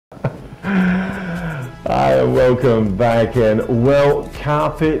Hi and welcome back, and well,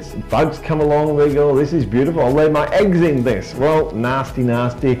 carpets, bugs come along, they go, this is beautiful, I'll lay my eggs in this. Well, nasty.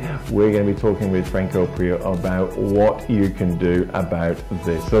 We're going to be talking with Franco about what you can do about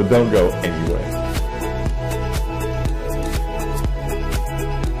this, so don't go anywhere.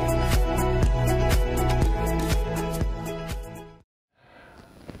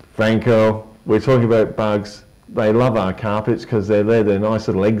 Franco, we're talking about bugs. They love our carpets because they lay their nice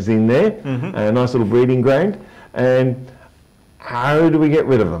little eggs in there, and a nice little breeding ground. And how do we get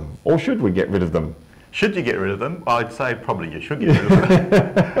rid of them? Or should we get rid of them? Should you get rid of them? I'd say probably you should get rid of them.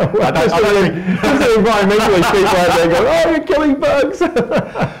 Well, environmentally people out there go, oh, you're killing bugs.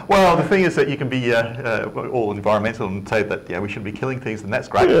 Well, the thing is that you can be all environmental and say that, yeah, we should be killing things, and that's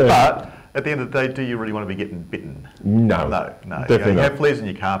great. Yeah. But at the end of the day, do you really want to be getting bitten? No. Definitely not. You have fleas in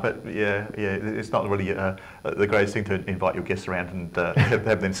your carpet, yeah, it's not really the greatest thing to invite your guests around and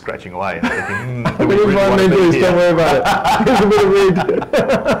have them scratching away. And thinking, environmentalists, don't worry about it. Here's a bit of red.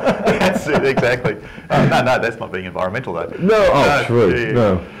 That's it, exactly. No, that's not being environmental though. No, true. Yeah.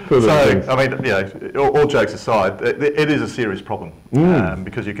 No. So, I mean, all jokes aside, it is a serious problem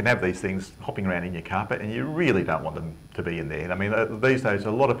because you can have these things hopping around in your carpet and you really don't want them to be in there. And I mean, these days,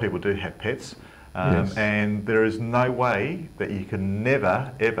 a lot of people do have pets, and there is no way that you can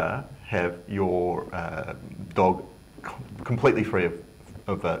never, ever have your dog completely free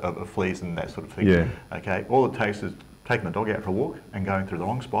of fleas and that sort of thing. Yeah. Okay, all it takes is taking the dog out for a walk and going through the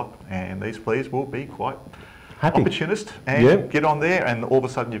wrong spot, and these fleas will be quite opportunist and get on there, and all of a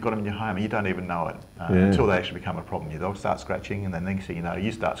sudden you've got them in your home and you don't even know it until they actually become a problem. Your dog starts scratching, and then next thing you know,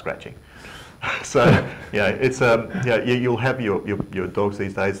 you start scratching. So it's you'll have your dogs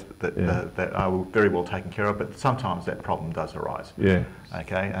these days that are very well taken care of, but sometimes that problem does arise. Yeah.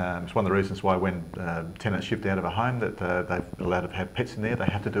 Okay. It's one of the reasons why when tenants shift out of a home that they're allowed to have pets in there, they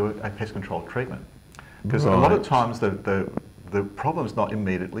have to do a pest control treatment, because a lot of times the problem's not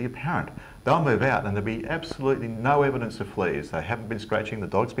immediately apparent. They'll move out and there'll be absolutely no evidence of fleas. They haven't been scratching, the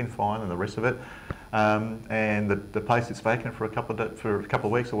dog's been fine and the rest of it. And the place is vacant for a couple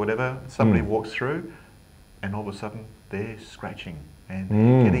of weeks or whatever. Somebody walks through and all of a sudden they're scratching and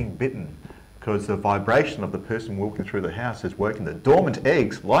they're getting bitten, because the vibration of the person walking through the house is working the dormant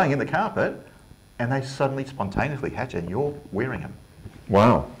eggs lying in the carpet, and they suddenly spontaneously hatch and you're wearing them.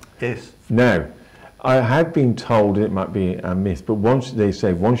 Wow. Yes. Now, I have been told, it might be a myth, but once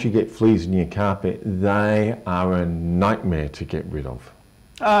you get fleas in your carpet, they are a nightmare to get rid of.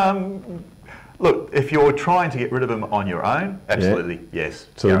 Look, if you're trying to get rid of them on your own, absolutely, yes.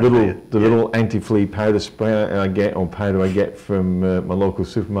 So the little anti-flea powder spray I get, or powder I get from my local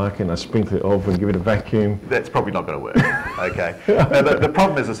supermarket, and I sprinkle it over and give it a vacuum. That's probably not going to work. Okay. Now, the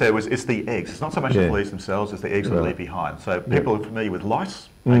problem, as I said, it's the eggs. It's not so much the fleas themselves; it's the eggs that they leave behind. So people are familiar with lice.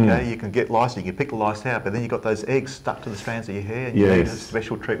 Okay, you can get lice, you can pick the lice out, but then you've got those eggs stuck to the strands of your hair, and you need a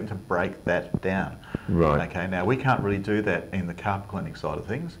special treatment to break that down. Right. Okay, now we can't really do that in the carpet cleaning side of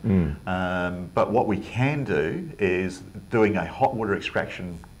things, but what we can do is doing a hot water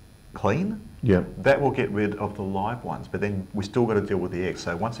extraction clean. Yeah. That will get rid of the live ones, but then we still got to deal with the eggs.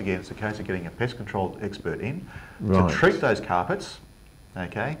 So once again, it's a case of getting a pest control expert in to treat those carpets.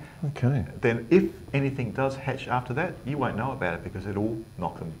 Okay. Okay. Then, if anything does hatch after that, you won't know about it because it'll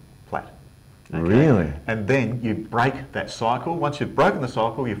knock them flat. Okay? Really? And then you break that cycle. Once you've broken the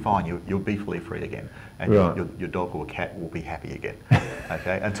cycle, you're fine. You'll be flea free again, and your dog or cat will be happy again.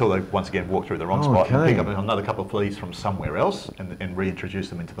 Okay. Until they once again walk through the wrong spot and pick up another couple of fleas from somewhere else and reintroduce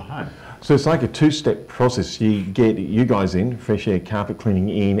them into the home. So it's like a two-step process. You get you guys in, fresh air carpet cleaning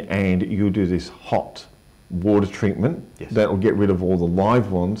in, and you'll do this hot water treatment that will get rid of all the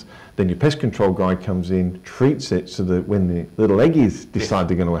live ones. Then your pest control guy comes in, treats it so that when the little eggies decide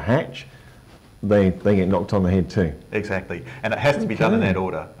they're going to hatch, they get knocked on the head too. Exactly, and it has to be done in that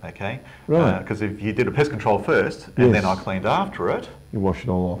order. Okay, right? Because if you did a pest control first and then I cleaned after it, you wash it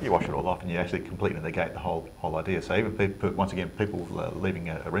all off. You wash it all off, and you actually completely negate the whole idea. So even people, once again, people leaving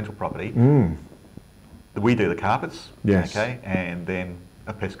a rental property, we do the carpets. Yes. Okay, and then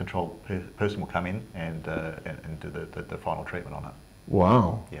a pest control person will come in and do the final treatment on it.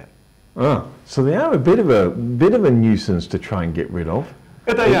 Wow. Yeah. Oh, so they are a bit of a nuisance to try and get rid of.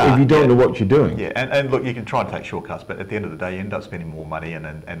 But they are, if you don't know what you're doing. Yeah, and look, you can try and take shortcuts, but at the end of the day, you end up spending more money and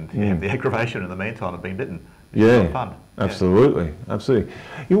you have the aggravation in the meantime of being bitten. It's not fun. Absolutely, absolutely.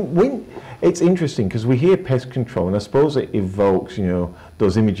 It's interesting because we hear pest control, and I suppose it evokes,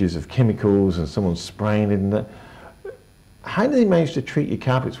 those images of chemicals and someone spraying it and that. How do they manage to treat your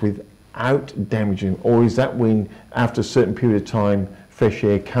carpets without damaging, or is that when, after a certain period of time, fresh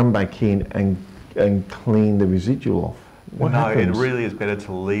air come back in and clean the residual off? What no, happens? it really is better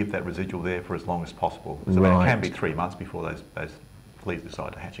to leave that residual there for as long as possible. So Right. it can be 3 months before those fleas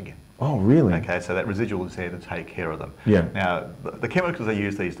decide to hatch again. Oh, really? Okay, so that residual is there to take care of them. Yeah. Now, the chemicals they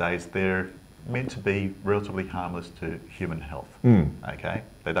use these days, they're meant to be relatively harmless to human health. Okay,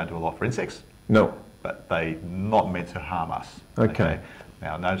 they don't do a lot for insects, No. but they're not meant to harm us. Okay.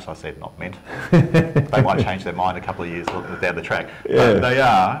 Now, notice I said not meant. They might change their mind a couple of years down the track. Yeah. But they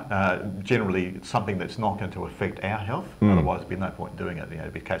are generally something that's not going to affect our health. Otherwise, there'd be no point in doing it. You know,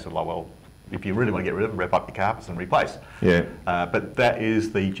 it'd be a case of like, well, if you really want to get rid of them, wrap up your carpets and replace. Yeah. But that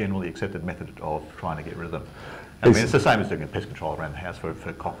is the generally accepted method of trying to get rid of them. I mean, it's the same as doing a pest control around the house for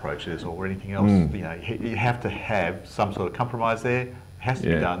cockroaches or anything else. You know, you have to have some sort of compromise there. It has to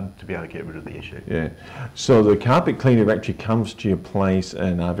be done to be able to get rid of the issue. Yeah. So the carpet cleaner actually comes to your place,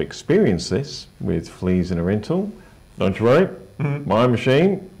 and I've experienced this with fleas in a rental. Don't you worry, my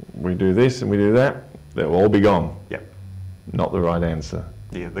machine, we do this and we do that, they'll all be gone. Yep. Not the right answer.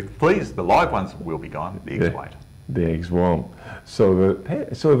 Yeah, the fleas, the live ones will be gone, the eggs won't. The eggs won't. So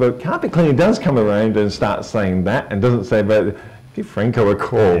the carpet cleaner does come around and start saying that and doesn't say about it, give Franco a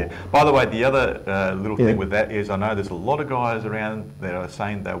call. Yeah. By the way, the other little thing with that is I know there's a lot of guys around that are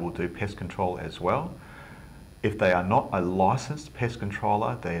saying they will do pest control as well. If they are not a licensed pest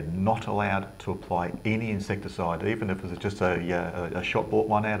controller, they are not allowed to apply any insecticide, even if it's just a shop bought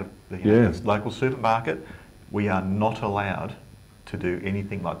one out of the local supermarket. We are not allowed to do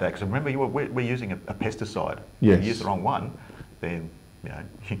anything like that. Because remember, we're using a pesticide. Yes. If you use the wrong one, then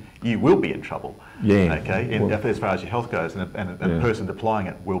you will be in trouble. Yeah. Okay. And as far as your health goes, and a person deploying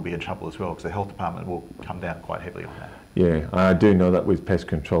it will be in trouble as well, because the health department will come down quite heavily on that. Yeah, I do know that with pest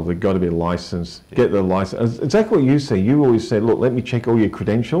control, they've got to be licensed. Get the license. Exactly what you say. You always say, look, let me check all your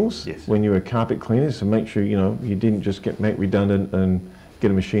credentials when you're a carpet cleaner, so make sure you didn't just make redundant and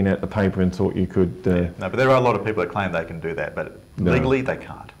get a machine out the paper and thought you could. No, but there are a lot of people that claim they can do that, but legally they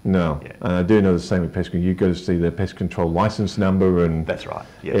can't. No, and I do know the same with pest control. You've got to see the pest control license number and that's right.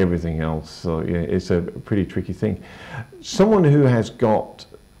 Everything else. So yeah, it's a pretty tricky thing. Someone who has got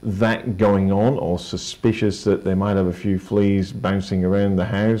that going on, or suspicious that they might have a few fleas bouncing around the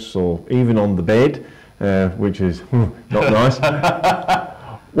house or even on the bed, which is not nice.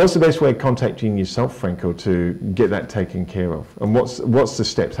 What's the best way of contacting yourself, Franco, to get that taken care of? And what's the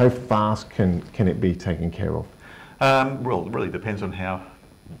steps? How fast can it be taken care of? Well, it really depends on how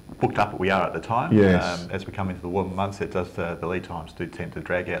booked up we are at the time. Yes. As we come into the warmer months, the lead times do tend to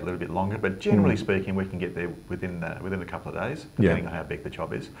drag out a little bit longer, but generally speaking, we can get there within a couple of days, depending on how big the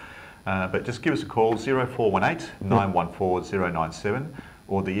job is. But just give us a call, 0418 914 097,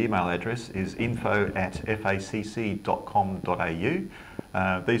 or the email address is info@facc.com.au.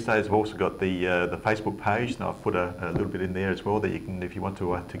 These days we've also got the Facebook page, and I've put a little bit in there as well that you can, if you want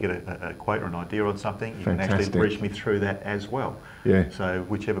to get a quote or an idea on something, you can actually reach me through that as well. Yeah. So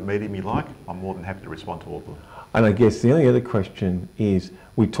whichever medium you like, I'm more than happy to respond to all of them. And I guess the only other question is,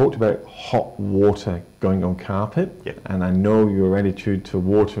 we talked about hot water going on carpet, and I know your attitude to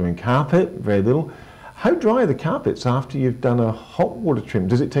water and carpet, very little. How dry are the carpets after you've done a hot water trim?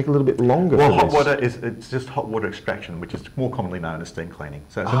 Does it take a little bit longer? Well, hot water it's just hot water extraction, which is more commonly known as steam cleaning.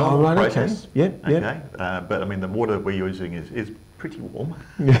 So it's a normal process. Okay. But I mean, the water we're using is pretty warm.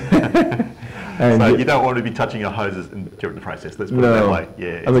 And so you don't want to be touching your hoses during the process. Let's put it that way.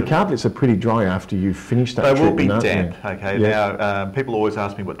 Yeah. And the carpets are pretty dry after you've finished that. They will be damp. Okay. Now, people always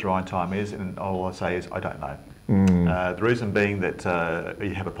ask me what drying time is, and all I say is I don't know. The reason being that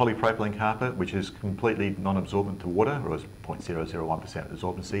you have a polypropylene carpet, which is completely non-absorbent to water, or is 0.001%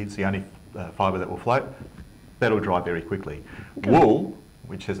 absorbency. It's the only fibre that will float. That'll dry very quickly. Wool,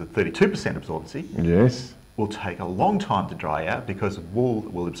 which has a 32% absorbency, will take a long time to dry out, because wool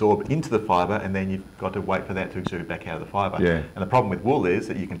will absorb into the fibre, and then you've got to wait for that to exude back out of the fibre. And the problem with wool is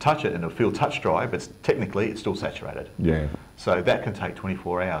that you can touch it and it'll feel touch dry, but technically it's still saturated. So that can take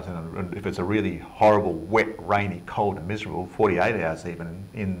 24 hours, and if it's a really horrible, wet, rainy, cold and miserable, 48 hours even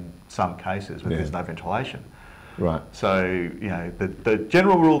in some cases, when there's no ventilation. So, the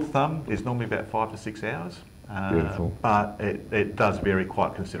general rule of thumb is normally about 5 to 6 hours, but it does vary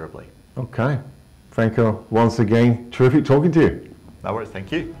quite considerably. Okay. Franco, once again, terrific talking to you. No worries,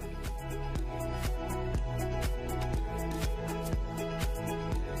 thank you.